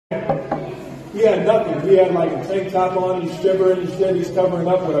He had nothing. He had like a tank top on. He's shivering and shit. He's covering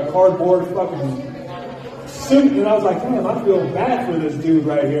up with a cardboard fucking suit. And I was like, damn, I feel bad for this dude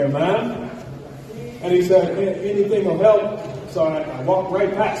right here, man. And he said, anything will help. So I walked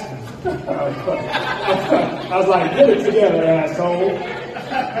right past him. I was like, get it together, asshole.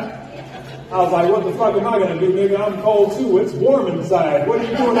 I was like, what the fuck am I going to do, nigga? I'm cold too. It's warm inside. What are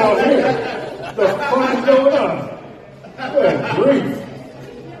you doing out here? The fuck is going on? Good grief.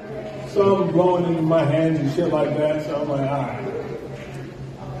 So I'm blowing into my hands and shit like that. So I'm like, all right,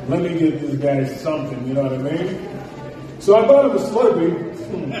 let me get this guy something, you know what I mean? So I bought him a Slurpee.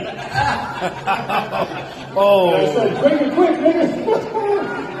 Oh. And I said, drink it quick, nigga.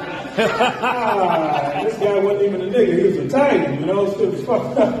 This guy wasn't even a nigga. He was Italian, you know? Shit was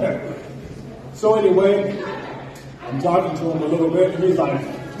fucked up. So anyway, I'm talking to him a little bit, and he's like,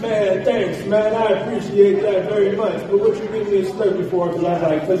 man, thanks, man. I appreciate that very much. But what you give me a Slurpee for? Because I was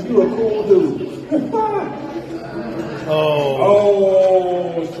like, because you a cool dude.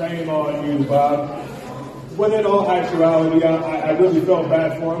 Oh, shame on you, Bob. When in all actuality, I really felt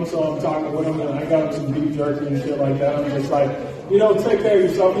bad for him, so I'm talking with him, and I got him some beef jerky and shit like that. I'm just like, you know, take care of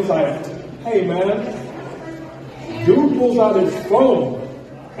yourself. He's like, hey, man. Dude pulls out his phone.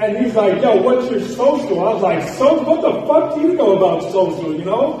 And he's like, yo, what's your social? I was like, social? What the fuck do you know about social, you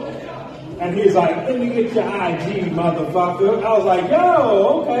know? And he's like, let me get your IG, motherfucker. I was like,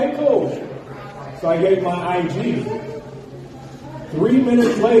 yo, okay, cool. So I gave my IG. 3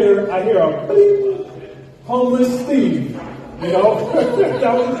 minutes later, I hear a beep, homeless Steve. You know?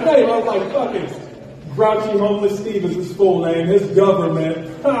 That was his name. I was like, fuck it. Grouchy Homeless Steve is his full name. His government.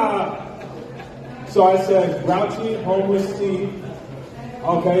 So I said, Grouchy Homeless Steve.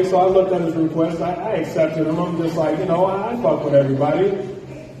 Okay, so I looked at his request. I accepted him. I'm just like, you know, I fuck with everybody,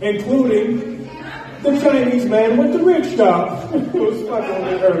 including the Chinese man with the rickshaw who was fucking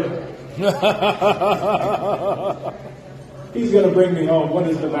with her. He's gonna bring me home. What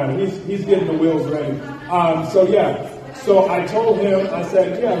is the matter? He's getting the wheels ready. So yeah. So I told him. I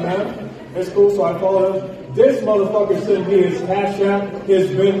said, yeah, man, it's cool. So I told him. This motherfucker sent me his Cash App, his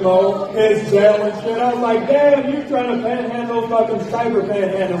Venmo, his Zelle and shit. I was like, damn, you're trying to panhandle, fucking cyber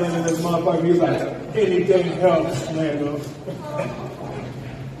panhandling in this motherfucker. He's like, anything helps, man.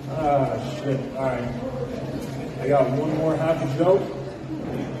 Shit. All right. I got one more happy joke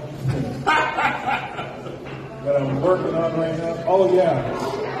that I'm working on right now. Oh, yeah.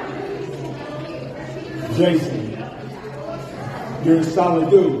 Jason, you're a solid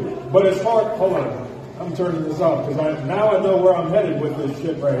dude. But it's hard. Hold on. I'm turning this off because now I know where I'm headed with this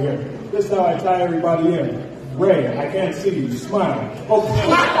shit right here. This is how I tie everybody in. Ray, I can't see you. Smile. Okay.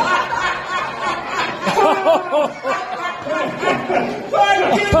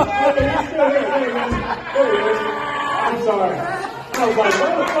 I'm sorry. I was like, why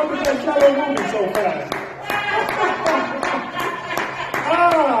the fuck is that shadow moving so fast?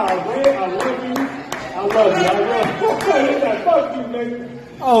 Ray, I love you. I love you. Fuck you, nigga.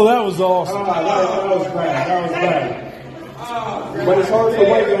 Oh, that was awesome. That was bad. That was bad. But it's hard for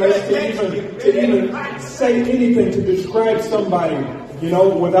white guys to even say anything to describe somebody, you know,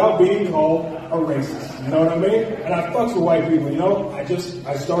 without being called a racist. You know what I mean? And I fucks with white people, you know? I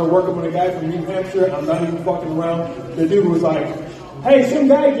started working with a guy from New Hampshire. I'm not even fucking around. The dude was like, hey, some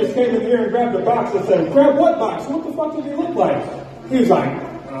guy just came in here and grabbed a box. I said, grab what box? What the fuck did he look like? He was like,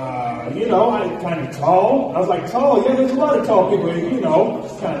 you know, I'm kind of tall. I was like, tall? Yeah, there's a lot of tall people. You know,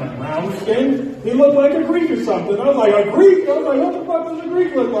 kind of brown skin. He looked like a Greek or something. I was like, a Greek? I was like, what the fuck does a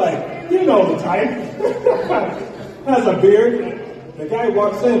Greek look like? You know the type. Has a beard. The guy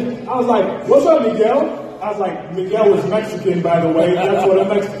walks in. I was like, what's up, Miguel? I was like, Miguel is Mexican, by the way. That's what a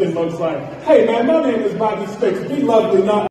Mexican looks like. Hey, man, my name is Bobby Sticks. Be lovely, not